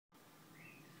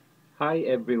Hi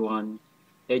everyone,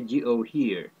 Edgio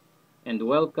here, and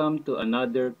welcome to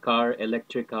another car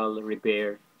electrical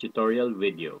repair tutorial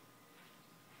video.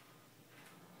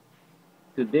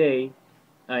 Today,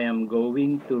 I am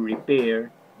going to repair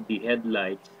the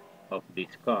headlights of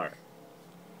this car.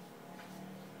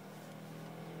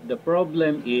 The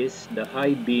problem is the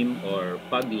high beam or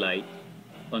fog light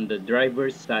on the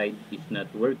driver's side is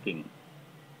not working.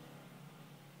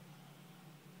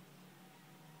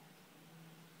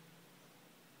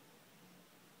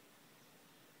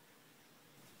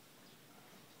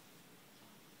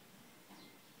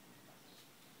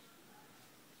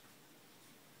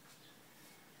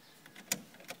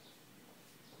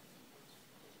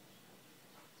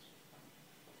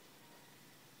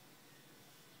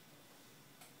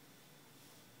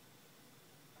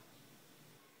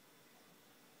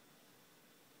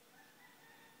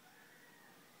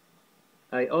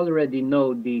 I already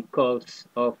know the cause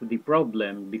of the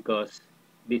problem because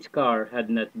this car had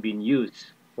not been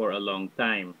used for a long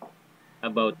time,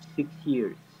 about 6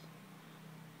 years,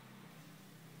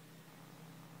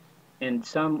 and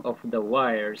some of the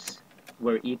wires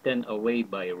were eaten away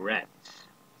by rats.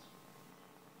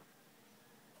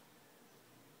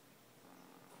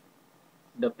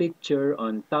 The picture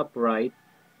on top right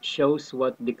shows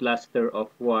what the cluster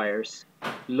of wires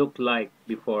looked like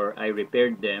before I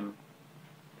repaired them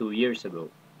 2 years ago.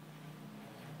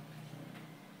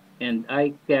 And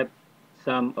I kept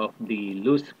some of the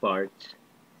loose parts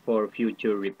for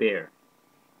future repair.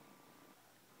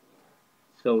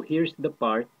 So here's the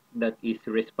part that is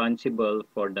responsible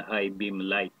for the high beam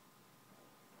light.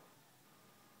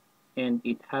 And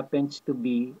it happens to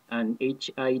be an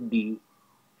H.I.D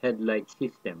headlight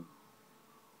system.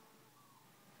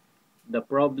 The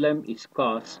problem is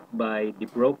caused by the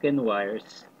broken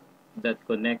wires that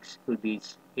connects to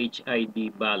this H.I.D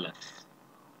ballast.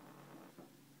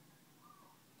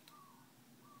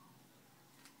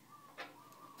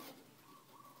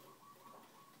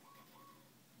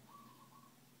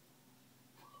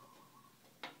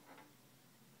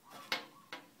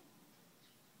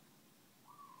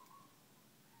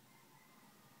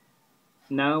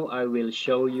 Now I will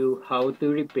show you how to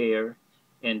repair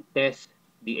and test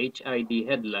the H.I.D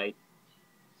headlight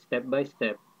step by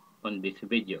step on this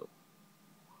video.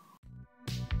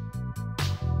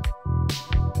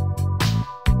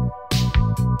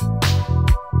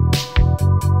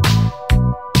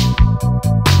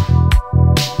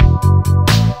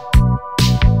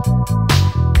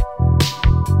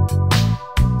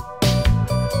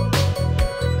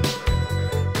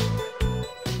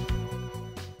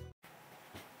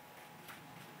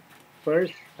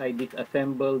 First, I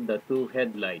disassemble the two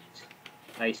headlights.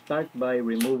 I start by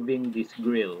removing this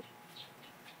grille.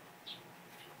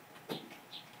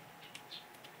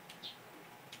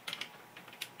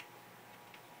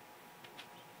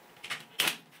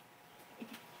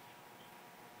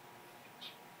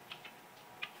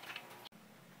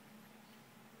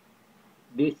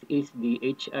 This is the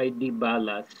H.I.D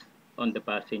ballast on the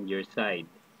passenger side.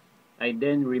 I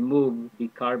then remove the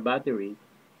car battery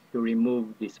to remove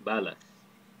this ballast.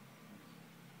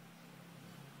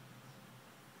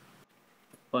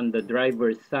 On the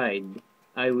driver's side,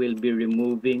 I will be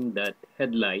removing that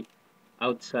headlight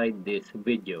outside this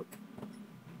video.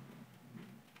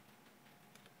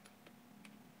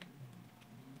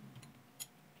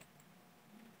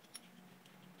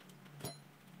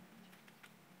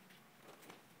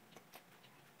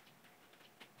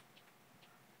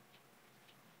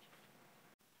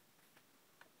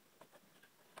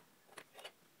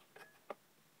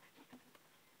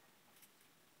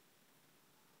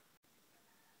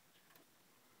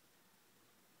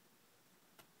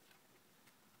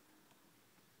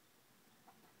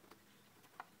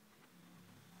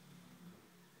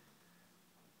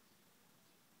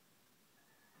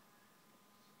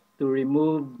 To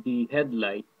remove the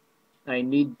headlight, I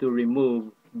need to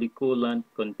remove the coolant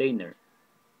container.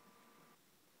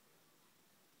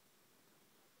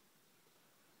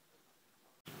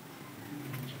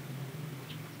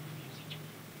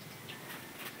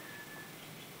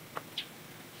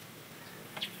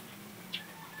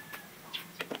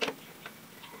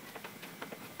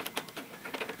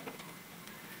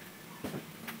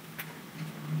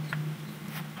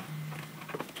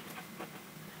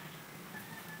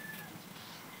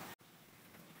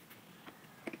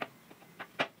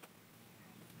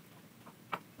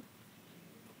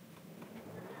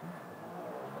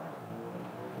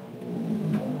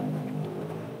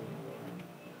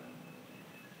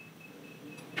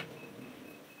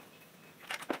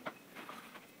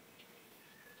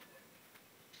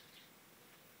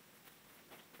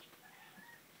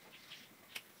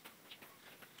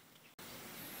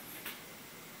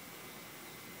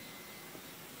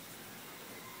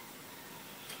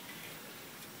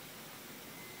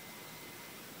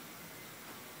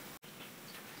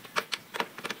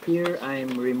 Here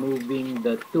I'm removing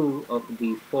the two of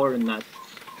the four nuts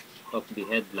of the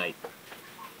headlight.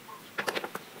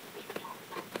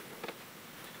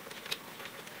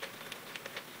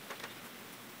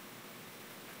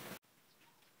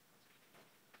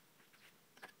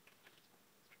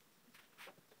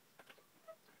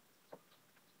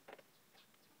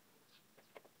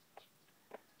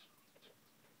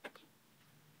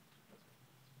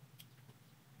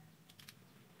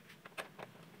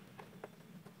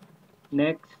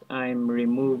 Next, I'm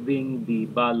removing the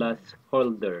ballast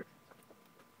holder.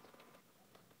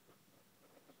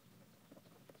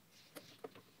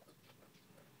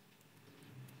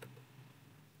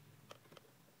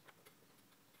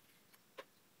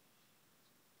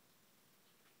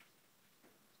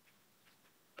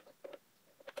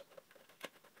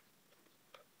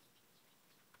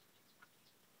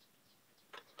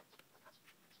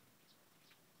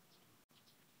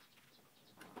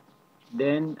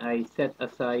 Then I set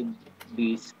aside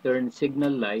the turn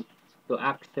signal light to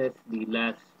access the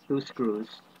last two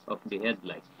screws of the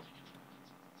headlight.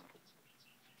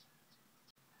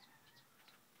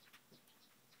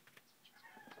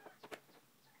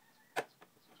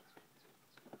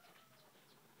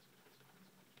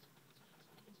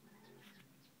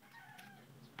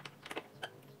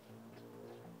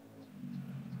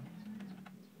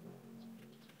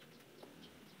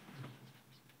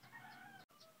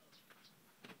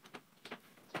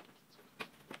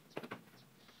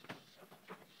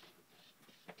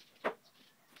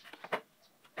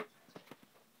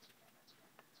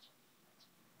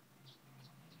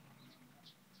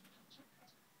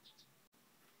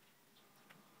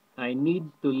 I need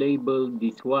to label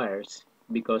these wires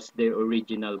because their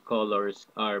original colors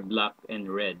are black and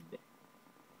red.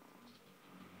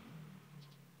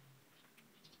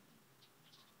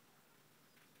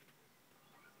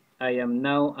 I am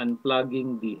now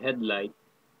unplugging the headlight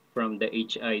from the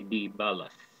HID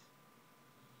ballast.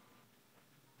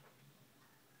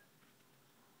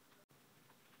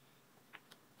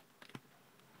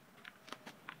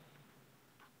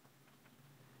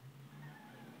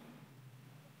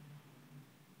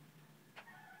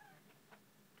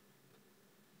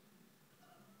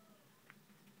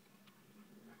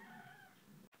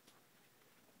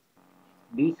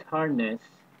 This harness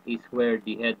is where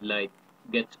the headlight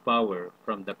gets power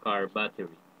from the car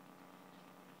battery.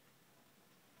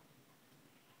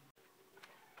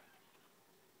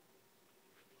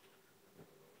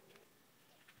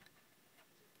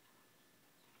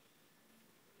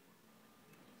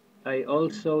 I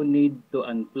also need to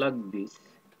unplug this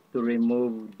to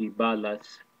remove the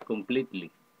ballast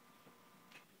completely.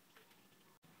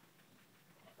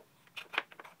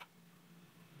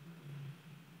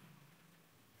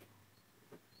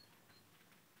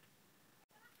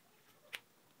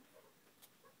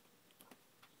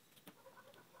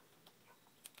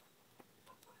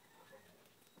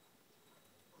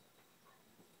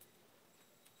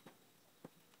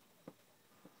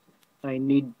 I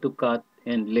need to cut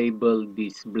and label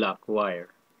this black wire.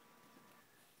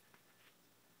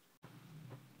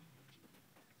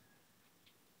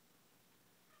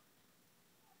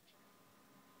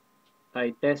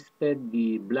 I tested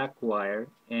the black wire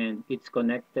and it's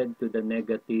connected to the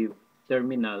negative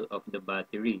terminal of the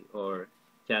battery or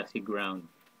chassis ground.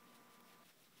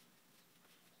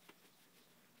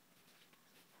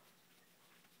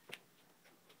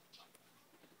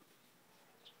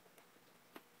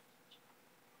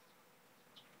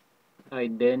 I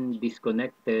then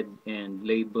disconnected and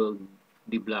labeled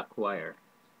the black wire.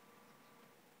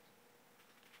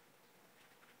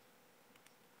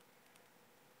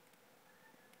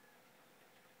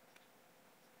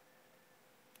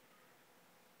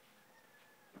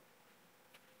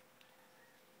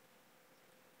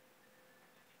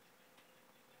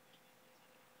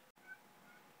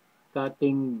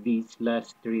 Cutting these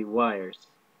last three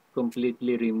wires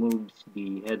completely removes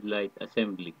the headlight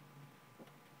assembly.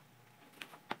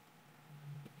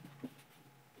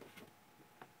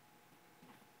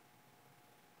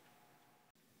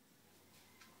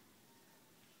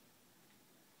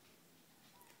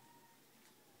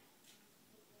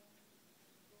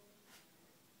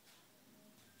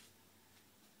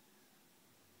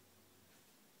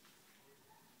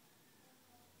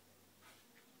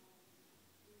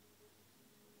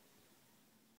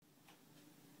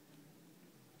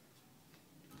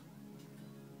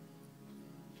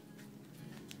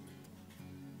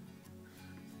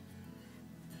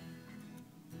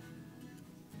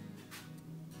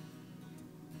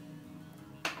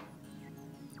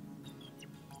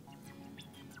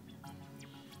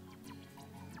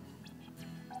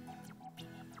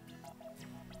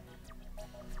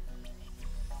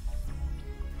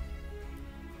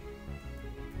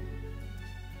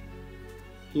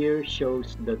 Here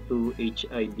shows the two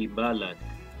H.I.D ballasts,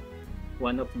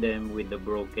 one of them with a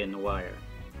broken wire.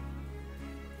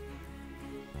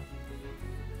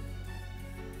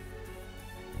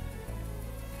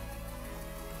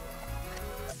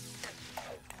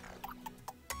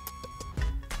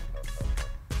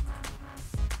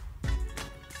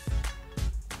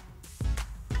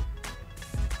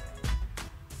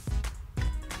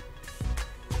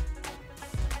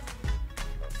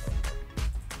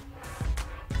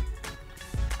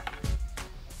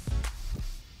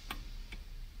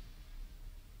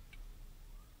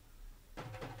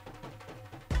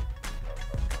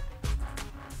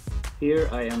 Here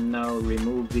I am now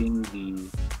removing the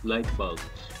light bulbs.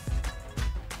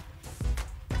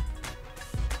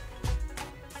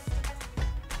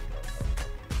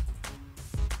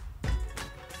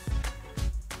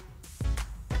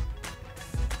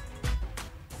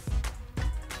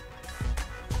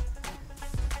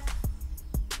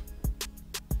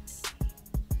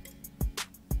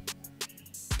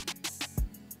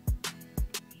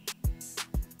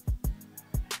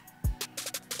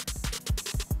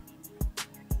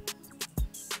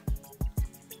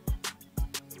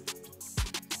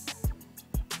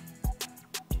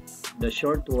 The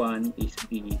short one is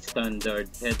the standard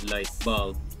headlight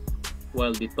bulb,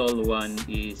 while the tall one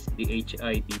is the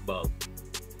H.I.D bulb.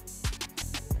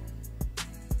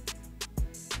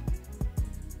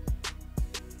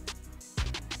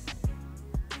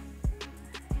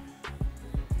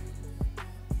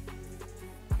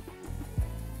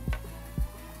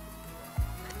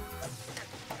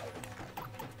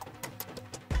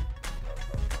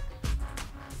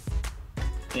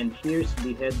 And here's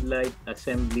the headlight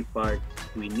assembly parts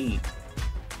we need.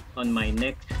 On my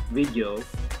next video,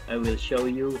 I will show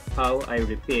you how I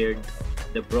repaired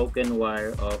the broken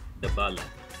wire of the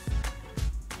ballast.